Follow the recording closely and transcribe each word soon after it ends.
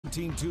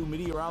14-2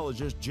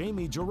 meteorologist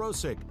Jamie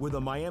Jarosik with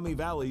the Miami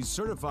Valley's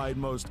certified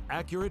most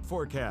accurate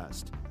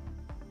forecast.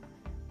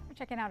 We're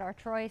checking out our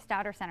Troy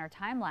Stouter Center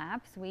time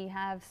lapse. We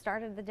have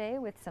started the day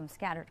with some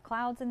scattered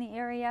clouds in the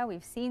area.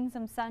 We've seen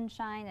some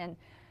sunshine, and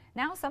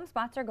now some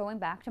spots are going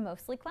back to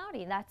mostly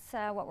cloudy. That's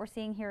what we're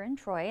seeing here in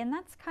Troy, and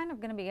that's kind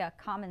of going to be a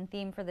common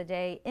theme for the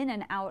day, in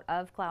and out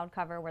of cloud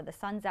cover where the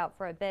sun's out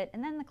for a bit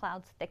and then the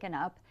clouds thicken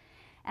up.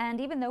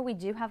 And even though we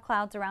do have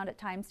clouds around at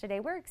times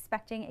today, we're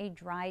expecting a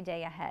dry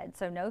day ahead,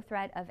 so no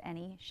threat of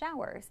any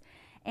showers.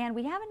 And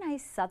we have a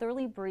nice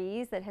southerly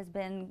breeze that has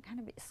been kind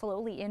of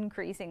slowly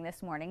increasing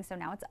this morning, so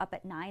now it's up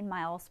at 9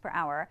 miles per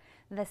hour.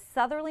 The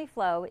southerly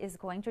flow is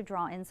going to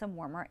draw in some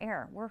warmer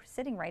air. We're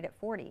sitting right at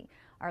 40.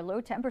 Our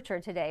low temperature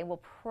today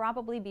will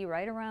probably be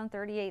right around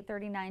 38,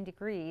 39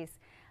 degrees.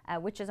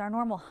 Which is our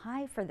normal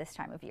high for this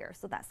time of year.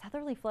 So that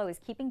southerly flow is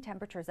keeping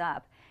temperatures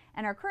up.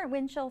 And our current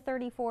wind chill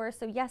 34,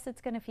 so yes, it's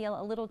going to feel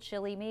a little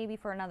chilly maybe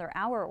for another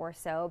hour or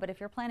so, but if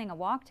you're planning a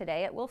walk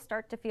today, it will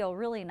start to feel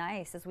really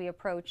nice as we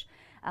approach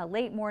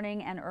late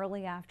morning and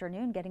early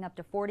afternoon, getting up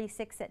to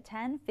 46 at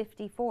 10,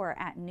 54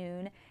 at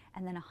noon,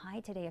 and then a high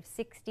today of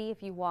 60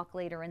 if you walk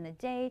later in the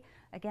day.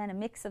 Again, a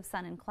mix of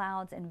sun and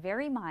clouds and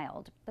very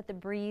mild, but the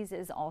breeze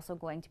is also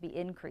going to be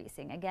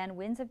increasing. Again,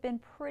 winds have been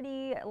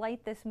pretty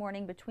light this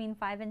morning, between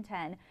 5 and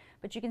 10,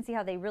 but you can see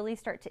how they really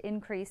start to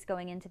increase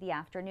going into the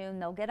afternoon.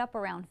 They'll get up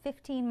around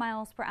 15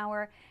 miles per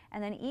hour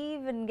and then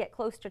even get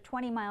close to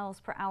 20 miles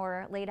per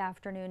hour late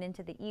afternoon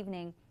into the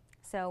evening.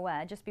 So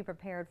just be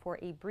prepared for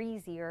a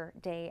breezier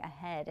day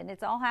ahead. And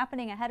it's all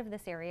happening ahead of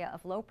this area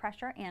of low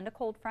pressure and a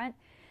cold front.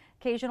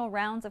 Occasional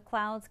rounds of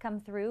clouds come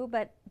through,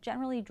 but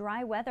generally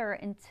dry weather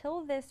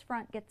until this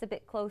front gets a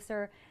bit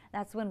closer.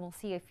 That's when we'll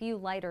see a few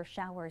lighter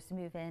showers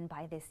move in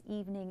by this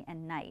evening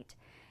and night.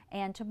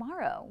 And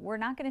tomorrow, we're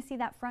not going to see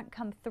that front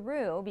come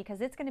through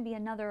because it's going to be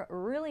another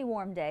really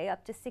warm day,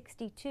 up to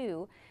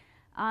 62.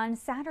 On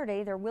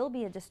Saturday, there will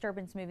be a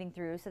disturbance moving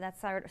through, so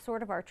that's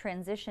sort of our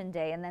transition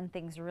day, and then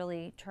things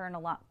really turn a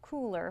lot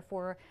cooler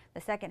for the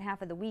second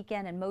half of the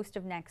weekend and most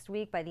of next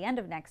week. By the end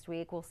of next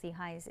week, we'll see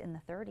highs in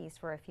the 30s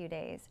for a few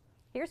days.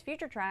 Here's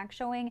Future Track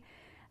showing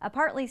a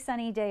partly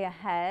sunny day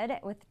ahead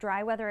with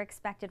dry weather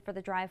expected for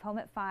the drive home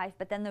at 5,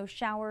 but then those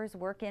showers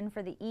work in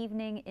for the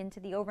evening into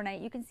the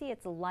overnight. You can see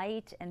it's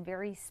light and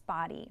very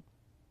spotty,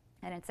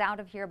 and it's out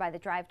of here by the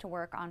drive to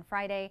work on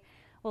Friday.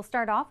 We'll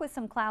start off with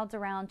some clouds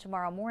around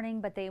tomorrow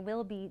morning, but they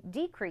will be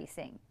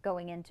decreasing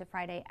going into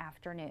Friday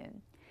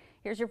afternoon.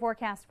 Here's your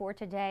forecast for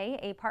today.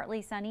 A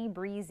partly sunny,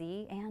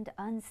 breezy, and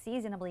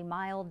unseasonably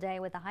mild day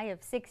with a high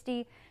of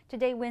 60.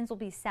 Today winds will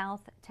be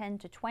south 10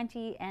 to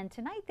 20, and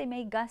tonight they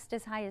may gust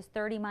as high as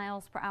 30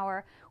 miles per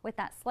hour with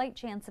that slight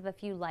chance of a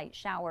few light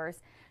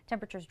showers.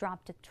 Temperatures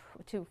drop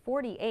to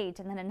 48,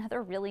 and then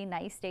another really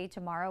nice day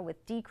tomorrow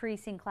with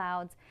decreasing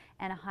clouds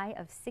and a high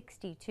of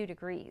 62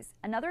 degrees.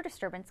 Another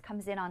disturbance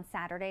comes in on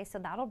Saturday, so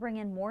that'll bring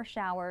in more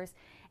showers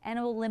and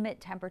it will limit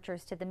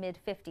temperatures to the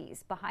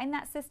mid-50s. Behind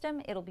that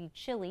system, it'll be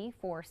chilly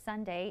for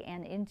Sunday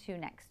and into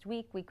next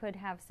week. We could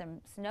have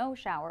some snow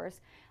showers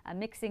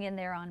mixing in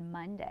there on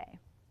Monday.